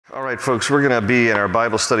All right, folks, we're going to be in our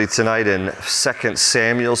Bible study tonight in 2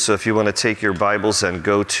 Samuel. So if you want to take your Bibles and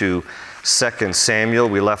go to 2 Samuel,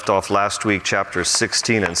 we left off last week chapters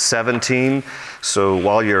 16 and 17. So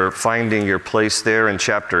while you're finding your place there in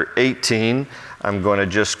chapter 18, I'm going to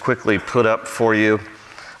just quickly put up for you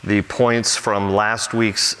the points from last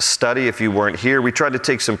week's study. If you weren't here, we tried to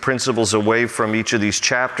take some principles away from each of these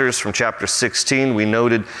chapters. From chapter 16, we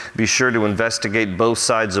noted, be sure to investigate both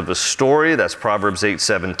sides of a story. That's Proverbs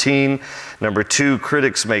 8:17. Number 2,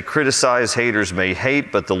 critics may criticize, haters may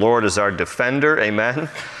hate, but the Lord is our defender. Amen.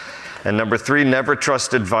 And number 3, never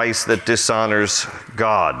trust advice that dishonors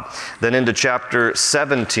God. Then into chapter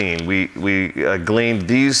 17, we gleaned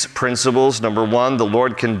these principles. Number 1, the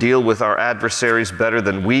Lord can deal with our adversaries better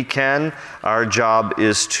than we can. Our job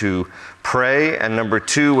is to pray. And number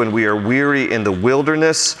 2, when we are weary in the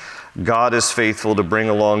wilderness, God is faithful to bring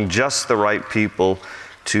along just the right people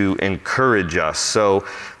to encourage us. So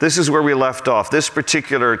this is where we left off. This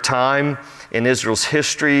particular time in Israel's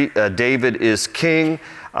history, David is king.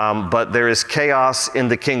 But there is chaos in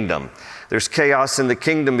the kingdom. There's chaos in the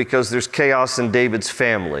kingdom because there's chaos in David's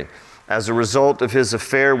family. As a result of his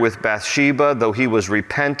affair with Bathsheba, though he was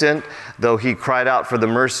repentant, though he cried out for the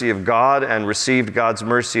mercy of God and received God's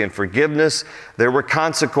mercy and forgiveness, there were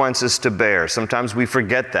consequences to bear. Sometimes we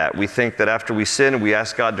forget that. We think that after we sin and we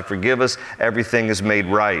ask God to forgive us, everything is made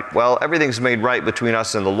right. Well, everything's made right between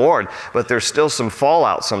us and the Lord, but there's still some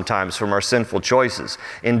fallout sometimes from our sinful choices.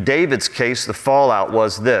 In David's case, the fallout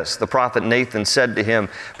was this. The prophet Nathan said to him,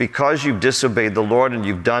 because you've disobeyed the Lord and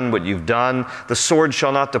you've done what you've done, the sword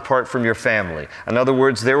shall not depart from your family. In other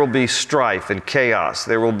words, there will be strife and chaos.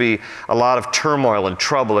 There will be a lot of turmoil and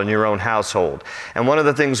trouble in your own household. And one of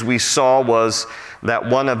the things we saw was that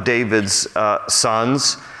one of David's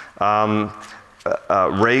sons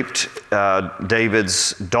raped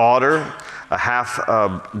David's daughter, a half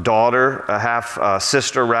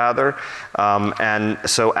sister rather. And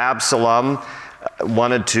so Absalom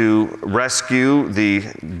wanted to rescue the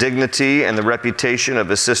dignity and the reputation of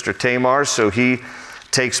his sister Tamar, so he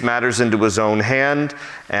takes matters into his own hand,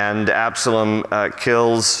 and Absalom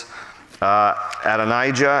kills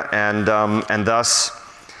Adonijah, and thus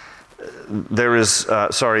there is,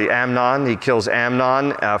 Amnon. He kills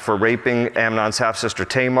Amnon for raping Amnon's half-sister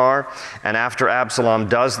Tamar, and after Absalom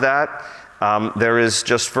does that, there is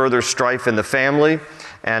just further strife in the family,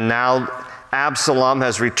 and now Absalom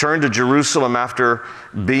has returned to Jerusalem after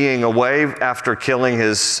being away, after killing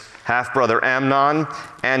his half-brother Amnon,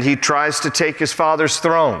 and he tries to take his father's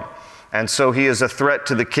throne. And so he is a threat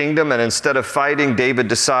to the kingdom, and instead of fighting, David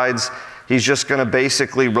decides he's just going to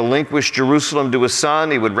basically relinquish Jerusalem to his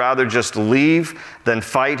son. He would rather just leave than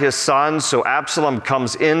fight his son. So Absalom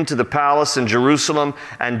comes into the palace in Jerusalem,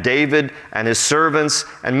 and David and his servants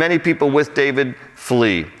and many people with David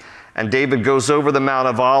flee. And David goes over the Mount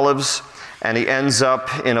of Olives, and he ends up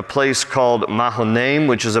in a place called Mahanaim,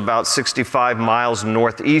 which is about 65 miles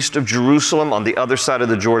northeast of Jerusalem on the other side of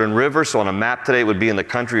the Jordan River. So on a map today, it would be in the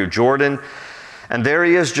country of Jordan. And there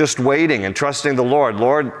he is just waiting and trusting the Lord.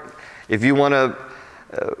 Lord, if you want to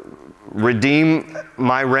redeem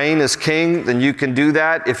my reign as king, then you can do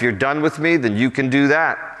that. If you're done with me, then you can do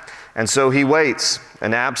that. And so he waits,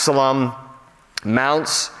 and Absalom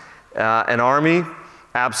mounts an army.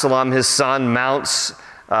 Absalom, his son, mounts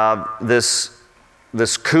this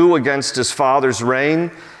coup against his father's reign,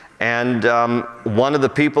 and one of the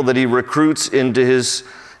people that he recruits into his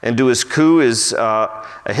coup is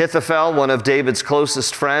Ahithophel, one of David's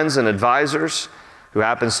closest friends and advisors, who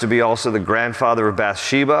happens to be also the grandfather of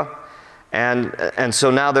Bathsheba. And so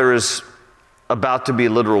now there is about to be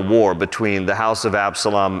literal war between the house of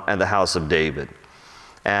Absalom and the house of David.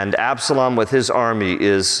 And Absalom with his army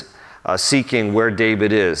is seeking where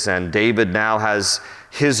David is, and David now has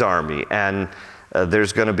his army, and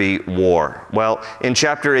there's going to be war. Well, in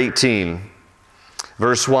chapter 18,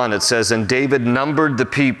 verse 1, it says, and David numbered the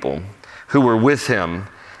people who were with him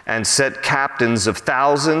and set captains of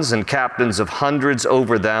thousands and captains of hundreds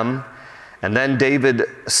over them. And then David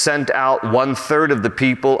sent out 1/3 of the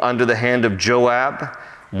people under the hand of Joab,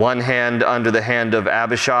 one hand under the hand of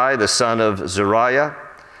Abishai, the son of Zeruiah,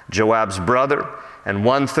 Joab's brother, and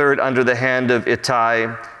 1/3 under the hand of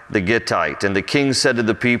Ittai the Gittite. And the king said to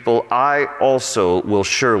the people, I also will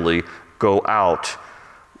surely go out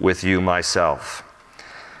with you myself.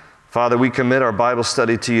 Father, we commit our Bible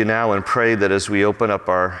study to you now and pray that as we open up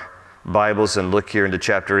our Bibles and look here into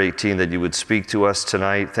chapter 18, that you would speak to us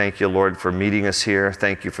tonight. Thank you, Lord, for meeting us here.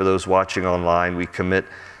 Thank you for those watching online. We commit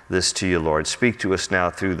this to you, Lord. Speak to us now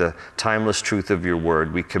through the timeless truth of your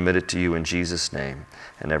word. We commit it to you in Jesus' name.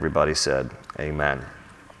 And everybody said, amen.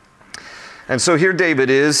 And so here David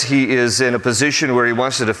is. He is in a position where he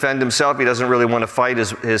wants to defend himself. He doesn't really want to fight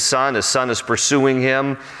his son. His son is pursuing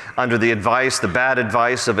him under the bad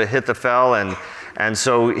advice of Ahithophel. And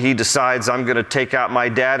so he decides, I'm going to take out my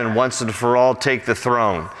dad and once and for all take the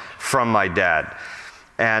throne from my dad.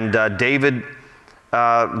 And David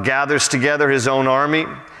gathers together his own army,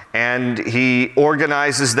 and he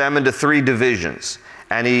organizes them into 3 divisions.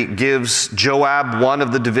 And he gives Joab one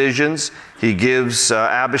of the divisions, he gives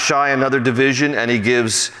Abishai another division, and he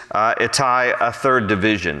gives Ittai a 3rd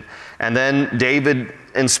division. And then David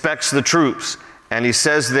inspects the troops, and he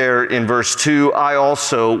says there in verse 2, I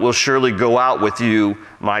also will surely go out with you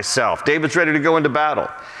myself. David's ready to go into battle.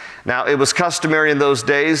 Now, it was customary in those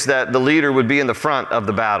days that the leader would be in the front of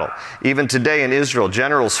the battle. Even today in Israel,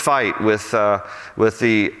 generals fight with the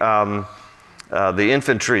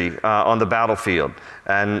infantry on the battlefield.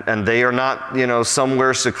 And they are not,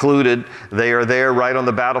 somewhere secluded. They are there right on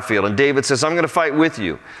the battlefield. And David says, I'm going to fight with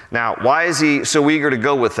you. Now, why is he so eager to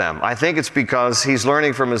go with them? I think it's because he's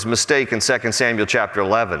learning from his mistake in 2 Samuel chapter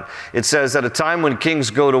 11. It says, at a time when kings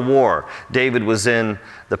go to war, David was in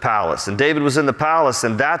the palace. And David was in the palace,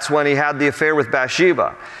 and that's when he had the affair with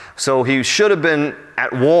Bathsheba. So he should have been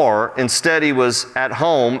at war. Instead, he was at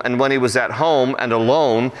home. And when he was at home and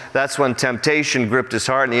alone, that's when temptation gripped his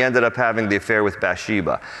heart, and he ended up having the affair with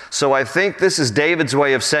Bathsheba. So I think this is David's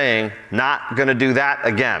way of saying, not going to do that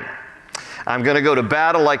again. I'm going to go to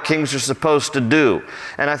battle like kings are supposed to do.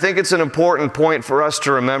 And I think it's an important point for us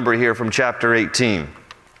to remember here from chapter 18.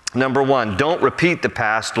 Number 1, don't repeat the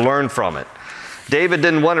past, learn from it. David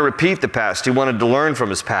didn't want to repeat the past. He wanted to learn from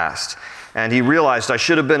his past. And he realized I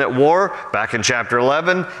should have been at war back in chapter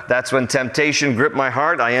 11. That's when temptation gripped my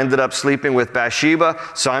heart. I ended up sleeping with Bathsheba,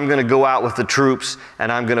 so I'm going to go out with the troops and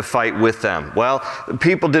I'm going to fight with them. Well,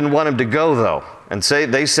 people didn't want him to go, though. And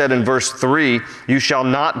they said in verse 3, you shall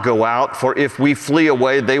not go out, for if we flee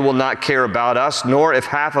away, they will not care about us, nor if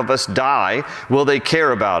half of us die, will they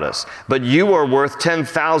care about us. But you are worth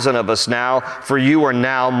 10,000 of us now, for you are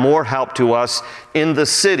now more help to us in the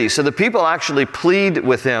city. So the people actually plead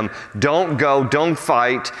with him, don't go, don't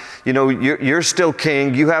fight. You're still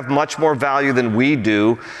king. You have much more value than we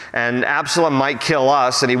do. And Absalom might kill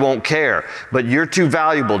us and he won't care. But you're too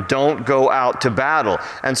valuable. Don't go out to battle.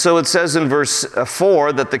 And so it says in verse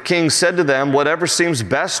 4 that the king said to them, whatever seems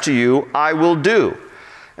best to you, I will do.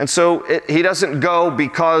 And so he doesn't go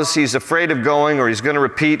because he's afraid of going or he's going to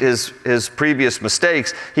repeat his previous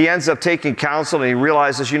mistakes. He ends up taking counsel and he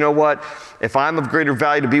realizes, you know what? If I'm of greater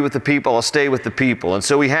value to be with the people, I'll stay with the people. And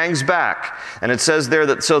so he hangs back. And it says there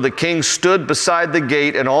that so the king stood beside the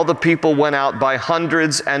gate and all the people went out by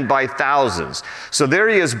hundreds and by thousands. So there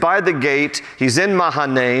he is by the gate. He's in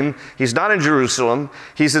Mahanaim. He's not in Jerusalem.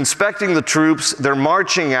 He's inspecting the troops. They're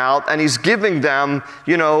marching out and he's giving them,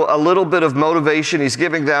 a little bit of motivation. He's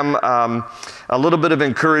giving them a little bit of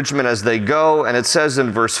encouragement as they go. And it says in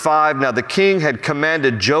verse 5, now the king had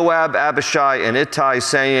commanded Joab, Abishai, and Ittai,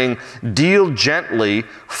 saying, deal gently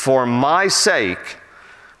for my sake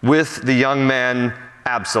with the young man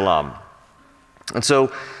Absalom. And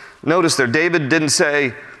so notice there, David didn't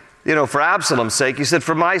say, for Absalom's sake. He said,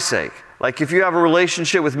 for my sake. Like, if you have a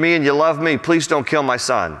relationship with me and you love me, please don't kill my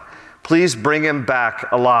son. Please bring him back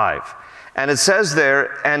alive. And it says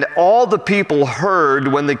there, and all the people heard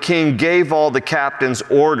when the king gave all the captains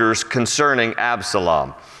orders concerning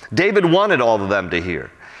Absalom. David wanted all of them to hear.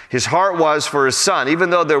 His heart was for his son. Even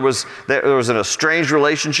though there was an estranged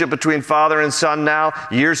relationship between father and son now,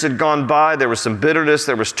 years had gone by, there was some bitterness,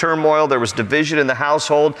 there was turmoil, there was division in the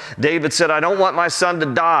household. David said, I don't want my son to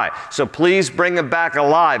die, so please bring him back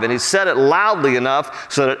alive. And he said it loudly enough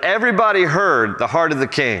so that everybody heard the heart of the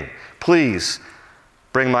king. Please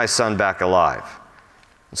bring my son back alive.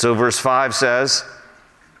 And so verse 5 says,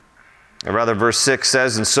 or rather verse 6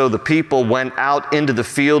 says, and so the people went out into the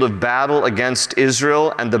field of battle against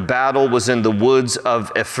Israel, and the battle was in the woods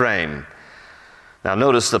of Ephraim. Now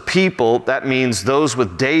notice the people, that means those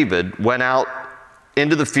with David, went out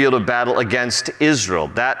into the field of battle against Israel.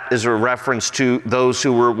 That is a reference to those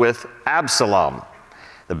who were with Absalom.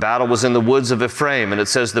 The battle was in the woods of Ephraim, and it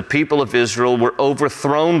says the people of Israel were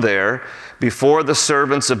overthrown there before the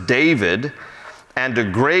servants of David, and a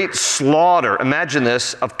great slaughter, imagine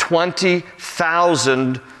this, of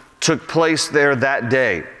 20,000 took place there that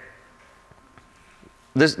day.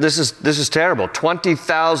 This is terrible.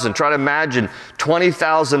 20,000. Try to imagine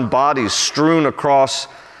 20,000 bodies strewn across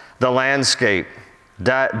the landscape,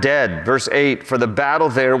 dead. Verse 8, for the battle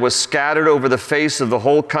there was scattered over the face of the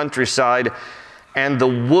whole countryside, and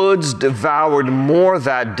the woods devoured more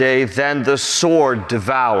that day than the sword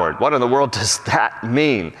devoured. What in the world does that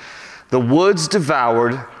mean? The woods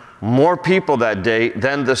devoured more people that day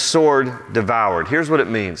than the sword devoured. Here's what it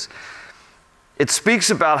means. It speaks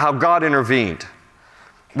about how God intervened.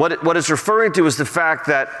 What it's referring to is the fact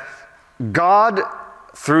that God,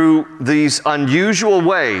 through these unusual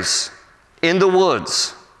ways in the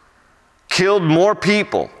woods, killed more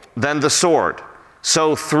people than the sword.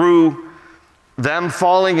 So through them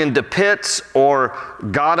falling into pits, or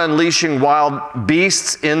God unleashing wild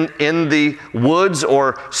beasts in the woods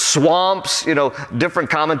or swamps, different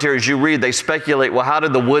commentaries you read, they speculate, well, how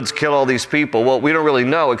did the woods kill all these people? Well, we don't really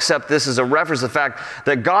know, except this is a reference to the fact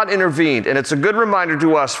that God intervened. And it's a good reminder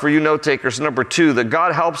to us, for you note takers, number 2, that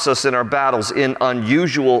God helps us in our battles in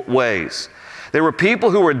unusual ways. There were people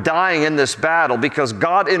who were dying in this battle because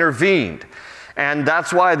God intervened. And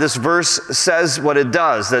that's why this verse says what it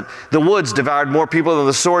does, that the woods devoured more people than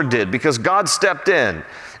the sword did, because God stepped in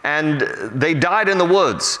and they died in the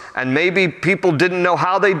woods. And maybe people didn't know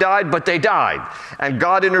how they died, but they died. And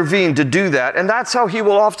God intervened to do that. And that's how He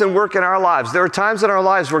will often work in our lives. There are times in our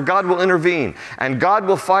lives where God will intervene and God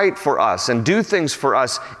will fight for us and do things for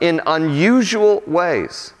us in unusual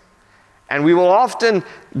ways. And we will often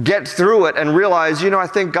get through it and realize, I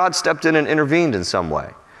think God stepped in and intervened in some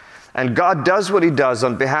way. And God does what He does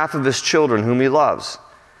on behalf of His children whom He loves.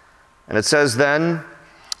 And it says then,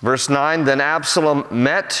 verse 9, then Absalom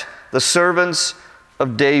met the servants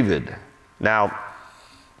of David. Now,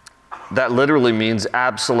 that literally means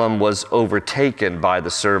Absalom was overtaken by the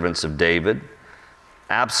servants of David.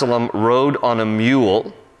 Absalom rode on a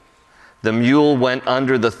mule. The mule went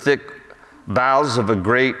under the thick boughs of a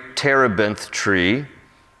great terebinth tree,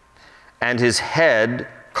 and his head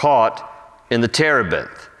caught in the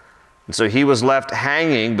terebinth. And so he was left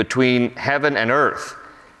hanging between heaven and earth,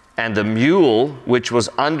 and the mule which was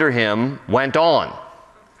under him went on.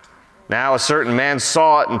 Now a certain man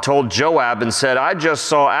saw it and told Joab and said, I just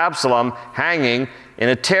saw Absalom hanging in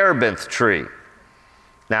a terebinth tree.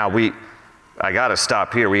 Now I got to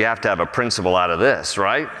stop here. We have to have a principle out of this,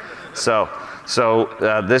 right? So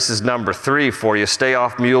this is number 3 for you. Stay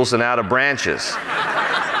off mules and out of branches.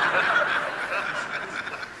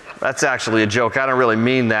 That's actually a joke. I don't really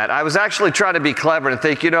mean that. I was actually trying to be clever and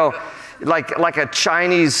think, like a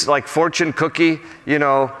Chinese fortune cookie,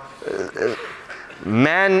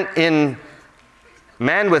 man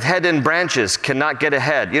with head in branches cannot get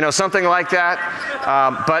ahead, something like that.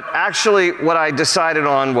 But actually what I decided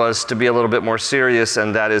on was to be a little bit more serious,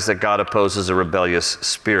 and that is that God opposes a rebellious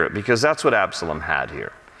spirit, because that's what Absalom had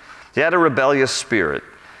here. He had a rebellious spirit.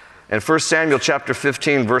 In 1 Samuel chapter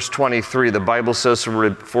 15, verse 23, the Bible says,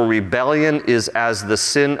 for rebellion is as the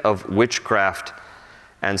sin of witchcraft,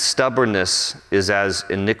 and stubbornness is as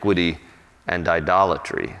iniquity and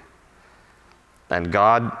idolatry. And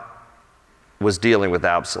God was dealing with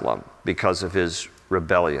Absalom because of his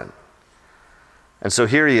rebellion. And so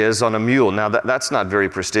here he is on a mule. Now that's not very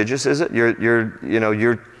prestigious, is it? You're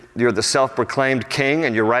the self-proclaimed king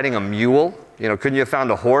and you're riding a mule. Couldn't you have found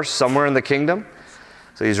a horse somewhere in the kingdom?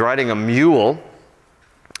 So he's riding a mule,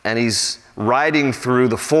 and he's riding through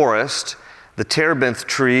the forest. The terebinth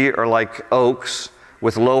tree are like oaks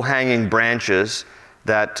with low-hanging branches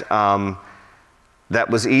that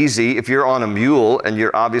was easy. If you're on a mule and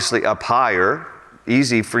you're obviously up higher,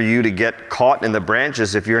 easy for you to get caught in the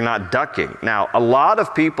branches if you're not ducking. Now, a lot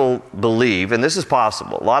of people believe, and this is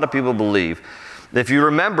possible, a lot of people believe, if you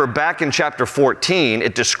remember back in chapter 14,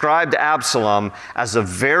 it described Absalom as a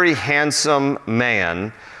very handsome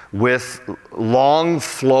man with long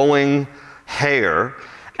flowing hair,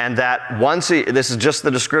 and that this is just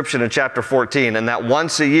the description in chapter 14, and that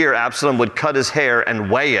once a year Absalom would cut his hair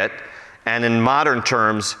and weigh it, and in modern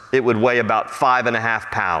terms it would weigh about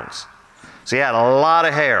 5.5 pounds. So he had a lot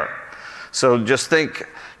of hair. So just think,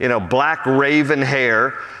 black raven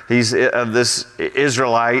hair. He's this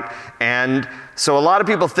Israelite, and so a lot of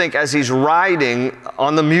people think as he's riding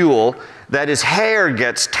on the mule that his hair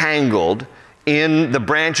gets tangled in the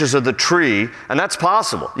branches of the tree, and that's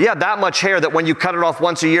possible. Yeah, that much hair that when you cut it off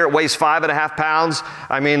once a year, it weighs 5.5 pounds.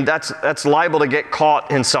 I mean, that's liable to get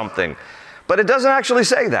caught in something. But it doesn't actually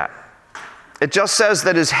say that. It just says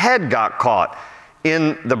that his head got caught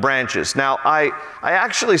in the branches. Now,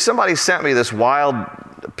 somebody sent me this wild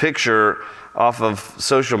picture off of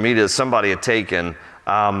social media that somebody had taken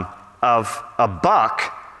of a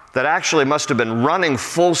buck that actually must have been running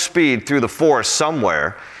full speed through the forest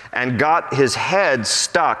somewhere and got his head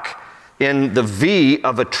stuck in the V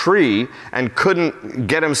of a tree and couldn't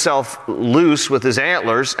get himself loose with his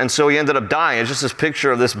antlers, and so he ended up dying. It's just this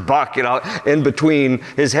picture of this buck, in between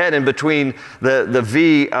his head, in between the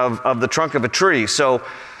V of the trunk of a tree. So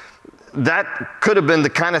that could have been the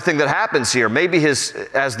kind of thing that happens here. Maybe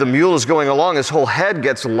as the mule is going along, his whole head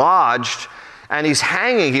gets lodged and he's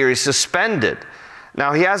hanging here, he's suspended.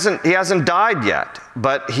 Now he hasn't died yet,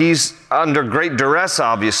 but he's under great duress,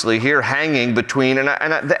 obviously, here hanging between,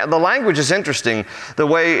 and the language is interesting, the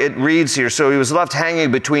way it reads here. So he was left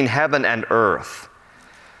hanging between heaven and earth.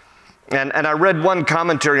 And I read one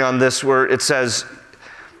commentary on this where it says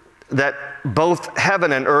that both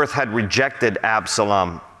heaven and earth had rejected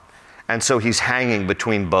Absalom, and so he's hanging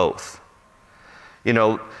between both. You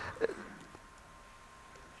know,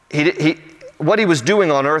 what he was doing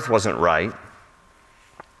on earth wasn't right,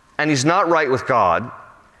 and he's not right with God,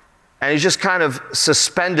 and he's just kind of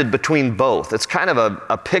suspended between both. It's kind of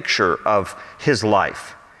a picture of his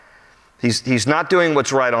life. He's not doing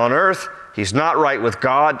what's right on earth, he's not right with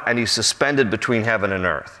God, and he's suspended between heaven and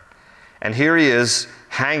earth. And here he is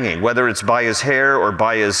hanging, whether it's by his hair or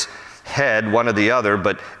by his head, one or the other,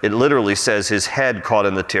 but it literally says his head caught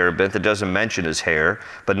in the terebinth. It doesn't mention his hair,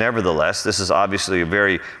 but nevertheless, this is obviously a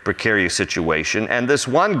very precarious situation. And this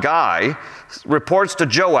one guy reports to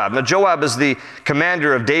Joab. Now, Joab is the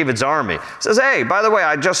commander of David's army. Says, hey, by the way,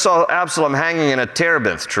 I just saw Absalom hanging in a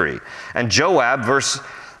terebinth tree. And Joab, verse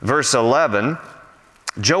 11,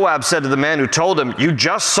 Joab said to the man who told him, you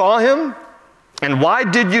just saw him? And why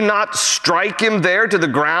did you not strike him there to the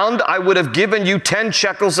ground? I would have given you 10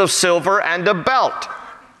 shekels of silver and a belt.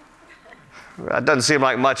 That doesn't seem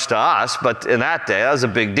like much to us, but in that day, that was a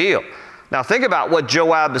big deal. Now think about what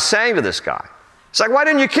Joab is saying to this guy. It's like, why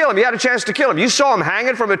didn't you kill him? You had a chance to kill him. You saw him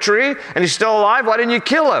hanging from a tree and he's still alive. Why didn't you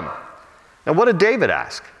kill him? And what did David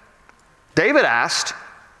ask? David asked,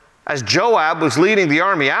 as Joab was leading the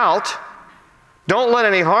army out, don't let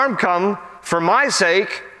any harm come for my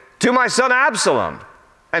sake to my son Absalom.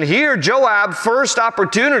 And here Joab, first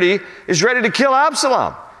opportunity, is ready to kill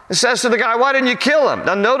Absalom. It says to the guy, why didn't you kill him?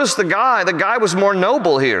 Now notice the guy was more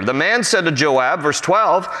noble here. The man said to Joab, verse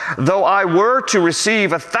 12, though I were to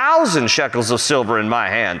receive 1,000 shekels of silver in my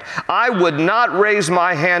hand, I would not raise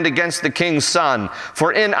my hand against the king's son.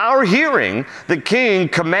 For in our hearing, the king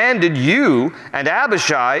commanded you and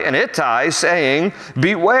Abishai and Ittai, saying,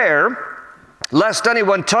 beware, lest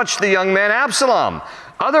anyone touch the young man Absalom.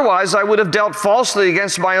 Otherwise, I would have dealt falsely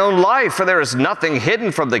against my own life, for there is nothing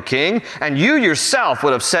hidden from the king, and you yourself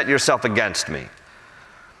would have set yourself against me.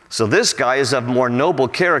 So this guy is of more noble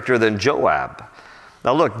character than Joab.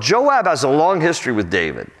 Now look, Joab has a long history with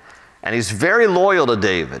David, and he's very loyal to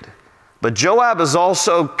David. But Joab is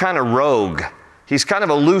also kind of rogue. He's kind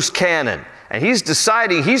of a loose cannon, and he's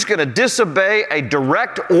deciding he's going to disobey a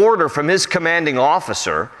direct order from his commanding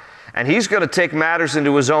officer, and he's going to take matters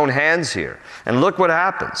into his own hands here. And look what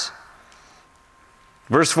happens.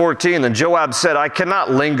 Verse 14, then Joab said, I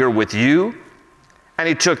cannot linger with you. And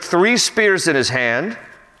he took 3 spears in his hand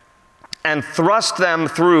and thrust them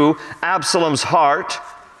through Absalom's heart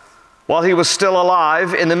while he was still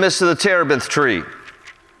alive in the midst of the terebinth tree.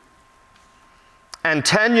 And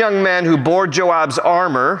 10 young men who bore Joab's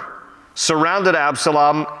armor surrounded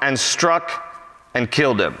Absalom and struck and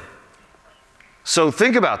killed him. So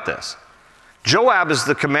think about this. Joab is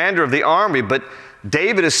the commander of the army, but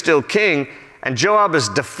David is still king, and Joab is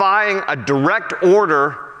defying a direct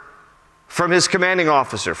order from his commanding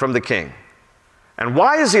officer, from the king. And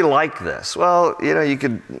why is he like this? Well, you know, you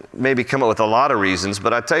could maybe come up with a lot of reasons,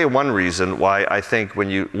 but I'll tell you one reason why I think when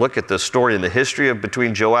you look at the story and the history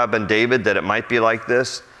between Joab and David that it might be like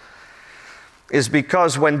this, is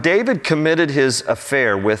because when David committed his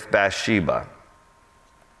affair with Bathsheba,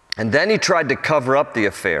 and then he tried to cover up the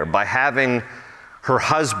affair by having her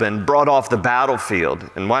husband brought off the battlefield.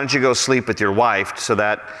 And why don't you go sleep with your wife so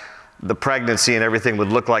that the pregnancy and everything would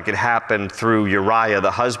look like it happened through Uriah,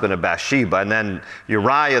 the husband of Bathsheba. And then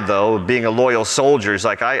Uriah, though, being a loyal soldier, is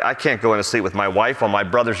like, I can't go in and sleep with my wife while my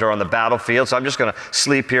brothers are on the battlefield, so I'm just going to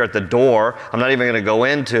sleep here at the door. I'm not even going to go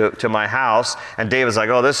into my house. And David's like,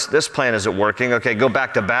 oh, this plan isn't working. Okay, go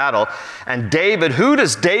back to battle. And David, who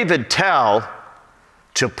does David tell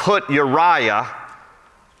to put Uriah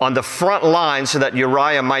on the front line so that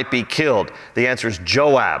Uriah might be killed? The answer is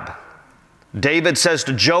Joab. David says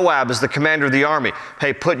to Joab, as the commander of the army,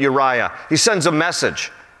 hey, put Uriah. He sends a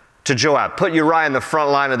message to Joab, put Uriah in the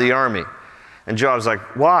front line of the army. And Joab's like,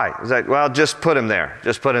 why? He's like, well, just put him there.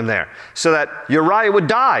 Just put him there. So that Uriah would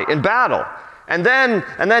die in battle. And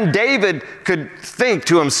then David could think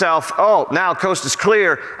to himself, oh, now coast is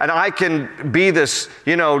clear, and I can be this,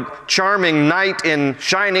 charming knight in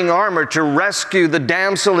shining armor to rescue the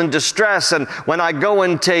damsel in distress. And when I go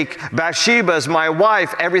and take Bathsheba as my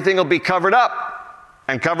wife, everything will be covered up.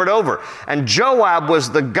 and covered over. And Joab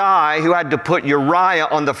was the guy who had to put Uriah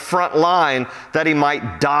on the front line that he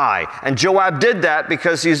might die. And Joab did that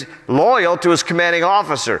because he's loyal to his commanding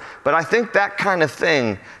officer. But I think that kind of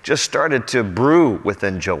thing just started to brew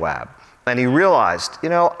within Joab. And he realized,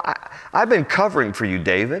 I've been covering for you,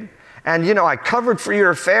 David. And, I covered for your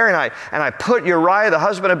affair, and I put Uriah, the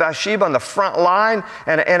husband of Bathsheba, on the front line,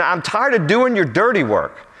 and I'm tired of doing your dirty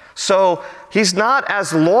work. So he's not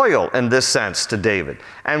as loyal in this sense to David.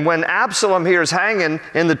 And when Absalom here is hanging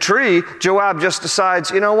in the tree, Joab just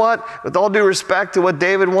decides, you know what, with all due respect to what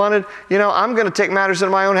David wanted, I'm going to take matters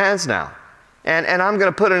into my own hands now. And I'm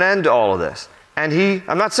going to put an end to all of this. And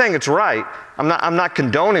I'm not saying it's right. I'm not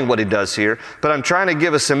condoning what he does here, but I'm trying to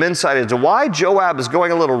give us some insight into why Joab is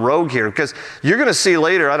going a little rogue here. Because you're going to see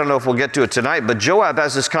later, I don't know if we'll get to it tonight, but Joab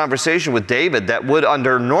has this conversation with David that would,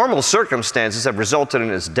 under normal circumstances, have resulted in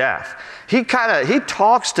his death. He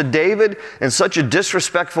talks to David in such a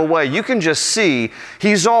disrespectful way. You can just see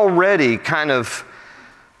he's already kind of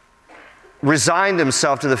resigned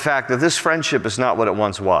himself to the fact that this friendship is not what it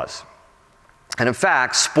once was. And in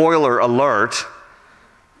fact, spoiler alert,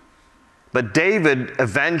 but David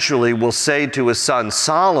eventually will say to his son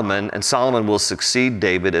Solomon, and Solomon will succeed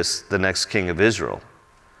David as the next king of Israel,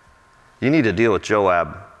 you need to deal with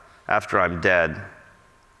Joab after I'm dead.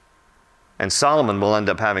 And Solomon will end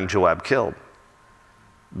up having Joab killed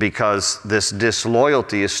because this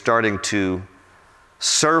disloyalty is starting to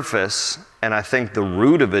surface, and I think the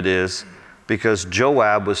root of it is because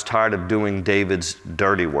Joab was tired of doing David's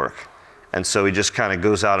dirty work. And so he just kind of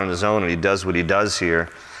goes out on his own and he does what he does here.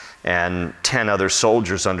 And 10 other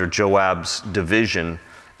soldiers under Joab's division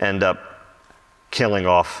end up killing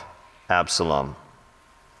off Absalom.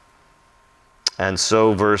 And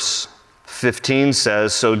so verse 15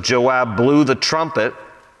 says, so Joab blew the trumpet.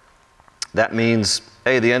 That means,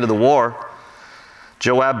 hey, the end of the war.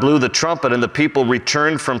 Joab blew the trumpet and the people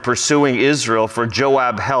returned from pursuing Israel, for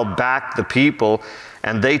Joab held back the people.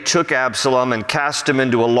 And they took Absalom and cast him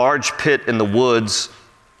into a large pit in the woods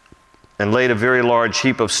and laid a very large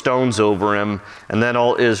heap of stones over him. And then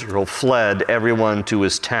all Israel fled, everyone to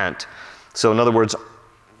his tent. So in other words,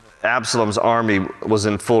 Absalom's army was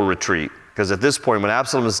in full retreat. Because at this point, when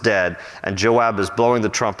Absalom is dead and Joab is blowing the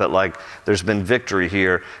trumpet like there's been victory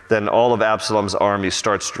here, then all of Absalom's army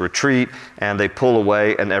starts to retreat and they pull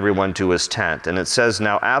away and everyone to his tent. And it says,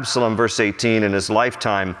 now Absalom, verse 18, in his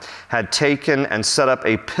lifetime had taken and set up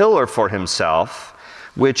a pillar for himself,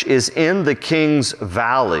 which is in the king's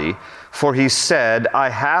valley, for he said, I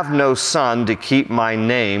have no son to keep my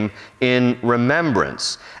name in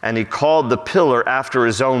remembrance. And he called the pillar after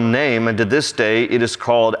his own name, and to this day it is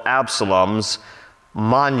called Absalom's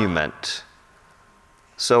monument.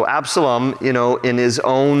 So Absalom, in his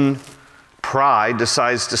own pride,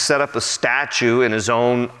 decides to set up a statue in his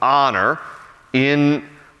own honor in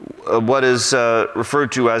what is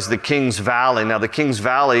referred to as the King's Valley. Now, the King's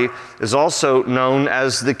Valley is also known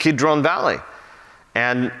as the Kidron Valley.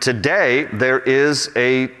 And today, there is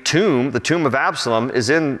a tomb, the tomb of Absalom is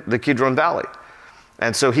in the Kidron Valley.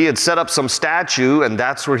 And so he had set up some statue, and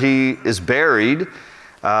that's where he is buried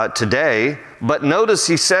today. But notice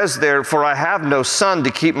he says there, for I have no son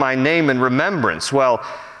to keep my name in remembrance. Well,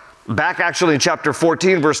 back actually in chapter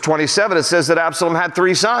 14, verse 27, it says that Absalom had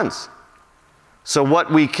 3 sons. So what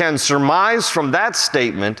we can surmise from that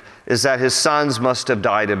statement is that his sons must have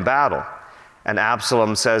died in battle. And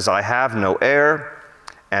Absalom says, I have no heir.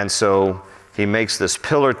 And so he makes this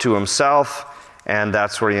pillar to himself, and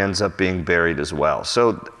that's where he ends up being buried as well.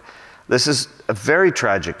 So this is a very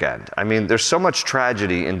tragic end. I mean, there's so much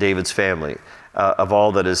tragedy in David's family of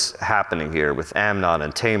all that is happening here with Amnon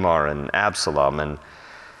and Tamar and Absalom. And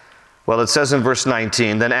well, it says in verse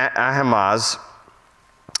 19, then Ahimaaz,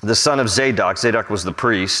 the son of Zadok was the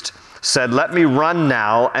priest, said, let me run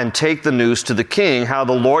now and take the news to the king, how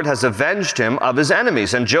the Lord has avenged him of his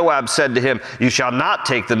enemies. And Joab said to him, you shall not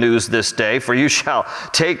take the news this day, for you shall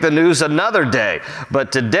take the news another day.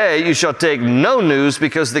 But today you shall take no news,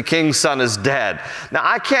 because the king's son is dead. Now,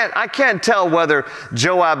 I can't tell whether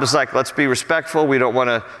Joab is like, let's be respectful, we don't want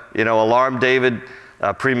to, alarm David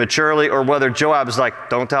prematurely, or whether Joab is like,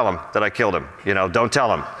 don't tell him that I killed him, don't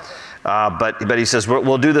tell him. But he says,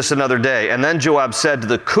 we'll do this another day. And then Joab said to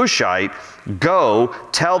the Cushite, go,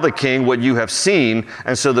 tell the king what you have seen.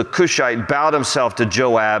 And so the Cushite bowed himself to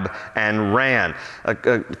Joab and ran.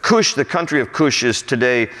 Cush, the country of Cush, is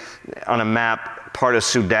today on a map part of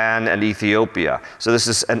Sudan and Ethiopia. So this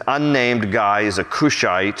is an unnamed guy, is a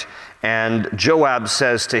Cushite. And Joab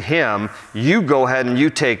says to him, you go ahead and you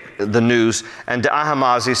take the news. And to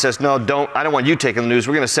Ahimaaz, he says, no, I don't want you taking the news.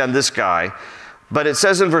 We're going to send this guy. But it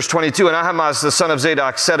says in verse 22, and Ahimaaz the son of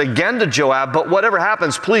Zadok said again to Joab, but whatever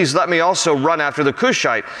happens, please let me also run after the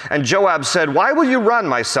Cushite. And Joab said, why will you run,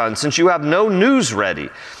 my son, since you have no news ready?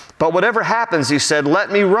 But whatever happens, he said,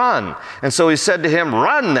 let me run. And so he said to him,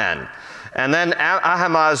 run then. And then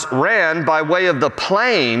Ahimaaz ran by way of the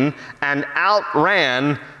plain and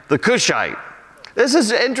outran the Cushite. This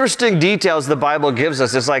is interesting details the Bible gives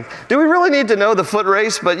us. It's like, do we really need to know the foot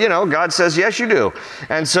race? But, God says, yes, you do.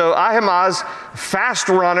 And so Ahimaaz, fast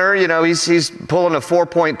runner, he's pulling a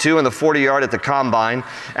 4.2 in the 40-yard at the combine.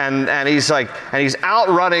 And he's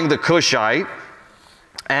outrunning the Cushite.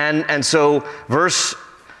 And so verse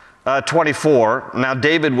 24, now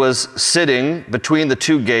David was sitting between the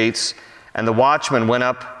two gates, and the watchman went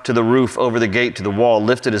up to the roof over the gate to the wall,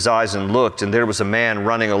 lifted his eyes and looked, and there was a man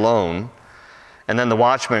running alone. And then the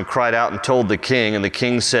watchman cried out and told the king, and the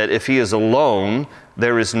king said, if he is alone,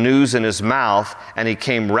 there is news in his mouth. And he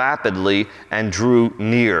came rapidly and drew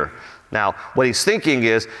near. Now, what he's thinking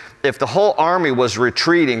is, if the whole army was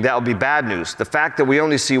retreating, that would be bad news. The fact that we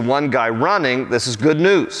only see one guy running, this is good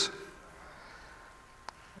news.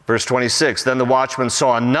 Verse 26, then the watchman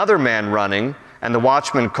saw another man running, and the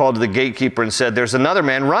watchman called to the gatekeeper and said, there's another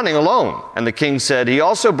man running alone. And the king said, he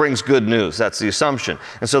also brings good news. That's the assumption.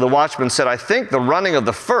 And so the watchman said, I think the running of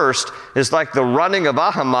the first is like the running of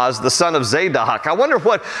Ahimaaz, the son of Zadok. I wonder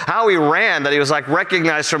how he ran that he was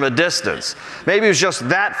recognized from a distance. Maybe he was just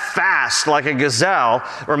that fast, like a gazelle,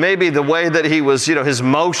 or maybe the way that he was, his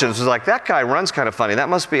motions was like, that guy runs kind of funny. That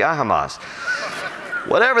must be Ahimaaz.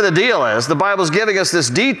 Whatever the deal is, the Bible's giving us this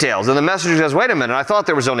details. And the messenger says, wait a minute, I thought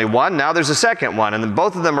there was only one. Now there's a second one. And then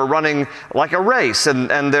both of them are running like a race.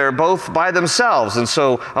 And they're both by themselves. And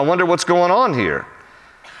so I wonder what's going on here.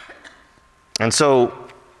 And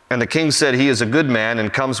the king said, he is a good man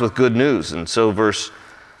and comes with good news. And so verse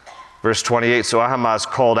 28, so Ahimaaz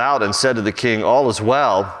called out and said to the king, all is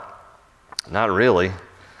well. Not really.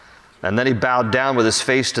 And then he bowed down with his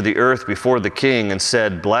face to the earth before the king and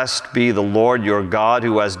said, blessed be the Lord your God,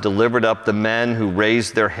 who has delivered up the men who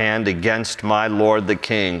raised their hand against my lord the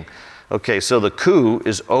king. Okay, so the coup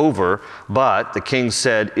is over, but the king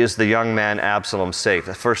said, is the young man Absalom safe?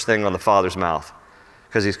 The first thing on the father's mouth,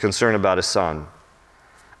 because he's concerned about his son.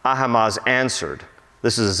 Ahimaaz answered,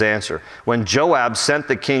 this is his answer, when Joab sent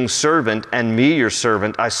the king's servant and me your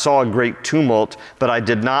servant, I saw a great tumult, but I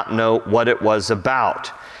did not know what it was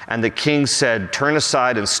about. And the king said, turn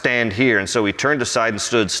aside and stand here. And so he turned aside and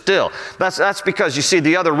stood still. That's because, you see,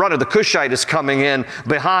 the other runner, the Cushite, is coming in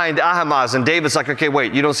behind Ahimaaz. And David's like, okay,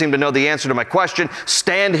 wait, you don't seem to know the answer to my question.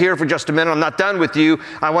 Stand here for just a minute. I'm not done with you.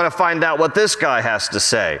 I want to find out what this guy has to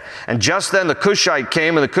say. And just then the Cushite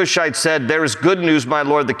came, and the Cushite said, there is good news, my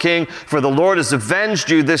lord the king, for the Lord has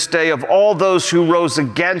avenged you this day of all those who rose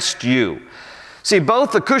against you. See,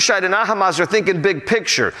 both the Cushite and Ahimaaz are thinking big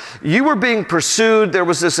picture. You were being pursued. There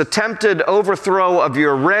was this attempted overthrow of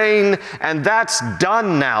your reign, and that's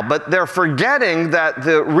done now. But they're forgetting that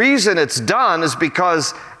the reason it's done is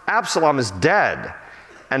because Absalom is dead.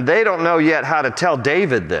 And they don't know yet how to tell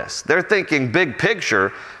David this. They're thinking big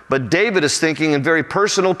picture, but David is thinking in very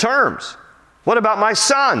personal terms. What about my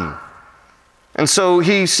son? And so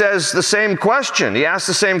he says the same question. He asks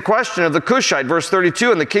the same question of the Cushite. Verse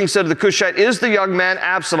 32, and the king said to the Cushite, is the young man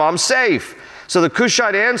Absalom safe? So the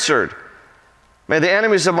Cushite answered, may the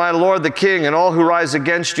enemies of my lord the king and all who rise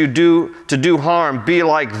against you to do harm be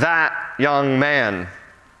like that young man.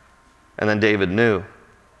 And then David knew.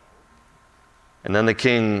 And then the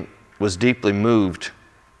king was deeply moved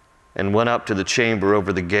and went up to the chamber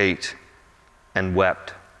over the gate and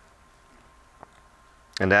wept.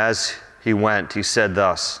 And as he went, he said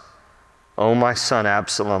thus, O my son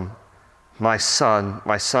Absalom, my son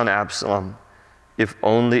Absalom, if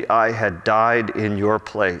only I had died in your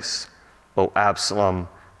place, O Absalom,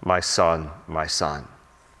 my son, my son.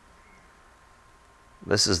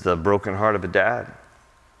 This is the broken heart of a dad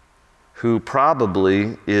who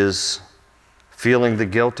probably is feeling the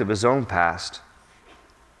guilt of his own past,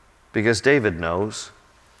 because David knows.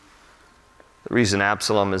 The reason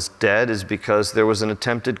Absalom is dead is because there was an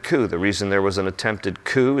attempted coup. The reason there was an attempted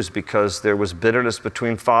coup is because there was bitterness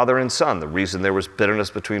between father and son. The reason there was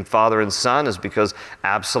bitterness between father and son is because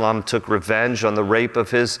Absalom took revenge on the rape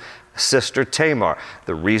of his sister Tamar.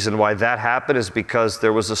 The reason why that happened is because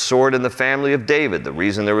there was a sword in the family of David. The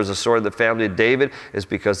reason there was a sword in the family of David is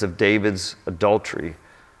because of David's adultery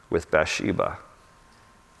with Bathsheba.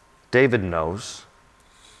 David knows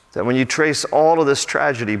that when you trace all of this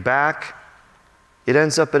tragedy back, it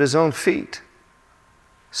ends up at his own feet.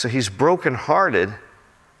 So he's brokenhearted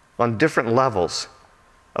on different levels.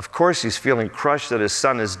 Of course, he's feeling crushed that his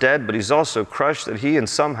son is dead, but he's also crushed that he, in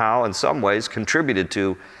some ways, contributed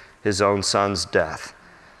to his own son's death.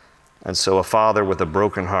 And so a father with a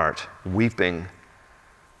broken heart, weeping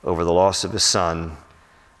over the loss of his son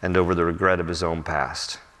and over the regret of his own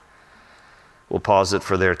past. We'll pause it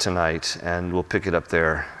for there tonight, and we'll pick it up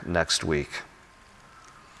there next week.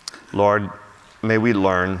 Lord, may we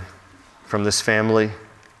learn from this family.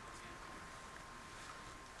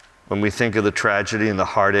 When we think of the tragedy and the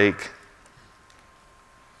heartache,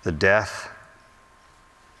 the death,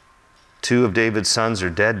 2 of David's sons are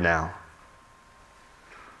dead now.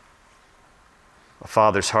 A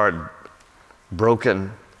father's heart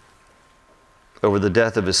broken over the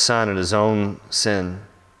death of his son and his own sin,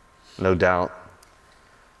 no doubt,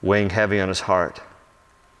 weighing heavy on his heart.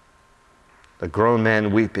 A grown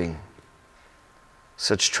man weeping.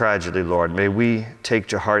 Such tragedy, Lord. May we take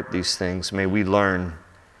to heart these things. May we learn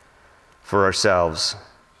for ourselves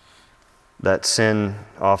that sin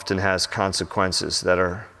often has consequences that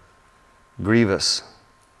are grievous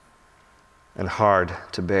and hard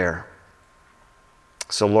to bear.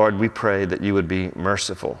 So, Lord, we pray that you would be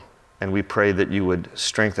merciful, and we pray that you would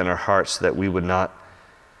strengthen our hearts, that we would not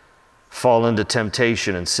fall into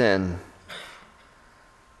temptation and sin.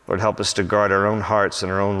 Lord, help us to guard our own hearts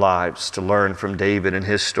and our own lives, to learn from David and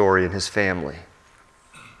his story and his family.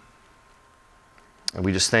 And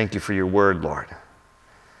we just thank you for your word, Lord.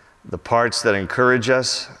 The parts that encourage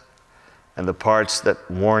us and the parts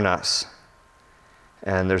that warn us.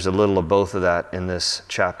 And there's a little of both of that in this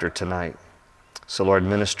chapter tonight. So, Lord,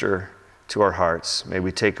 minister to our hearts. May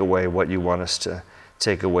we take away what you want us to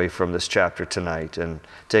take away from this chapter tonight, and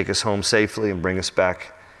take us home safely and bring us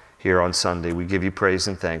back here on Sunday. We give you praise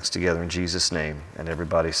and thanks together in Jesus' name. And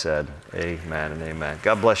everybody said, amen and amen.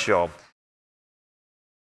 God bless you all.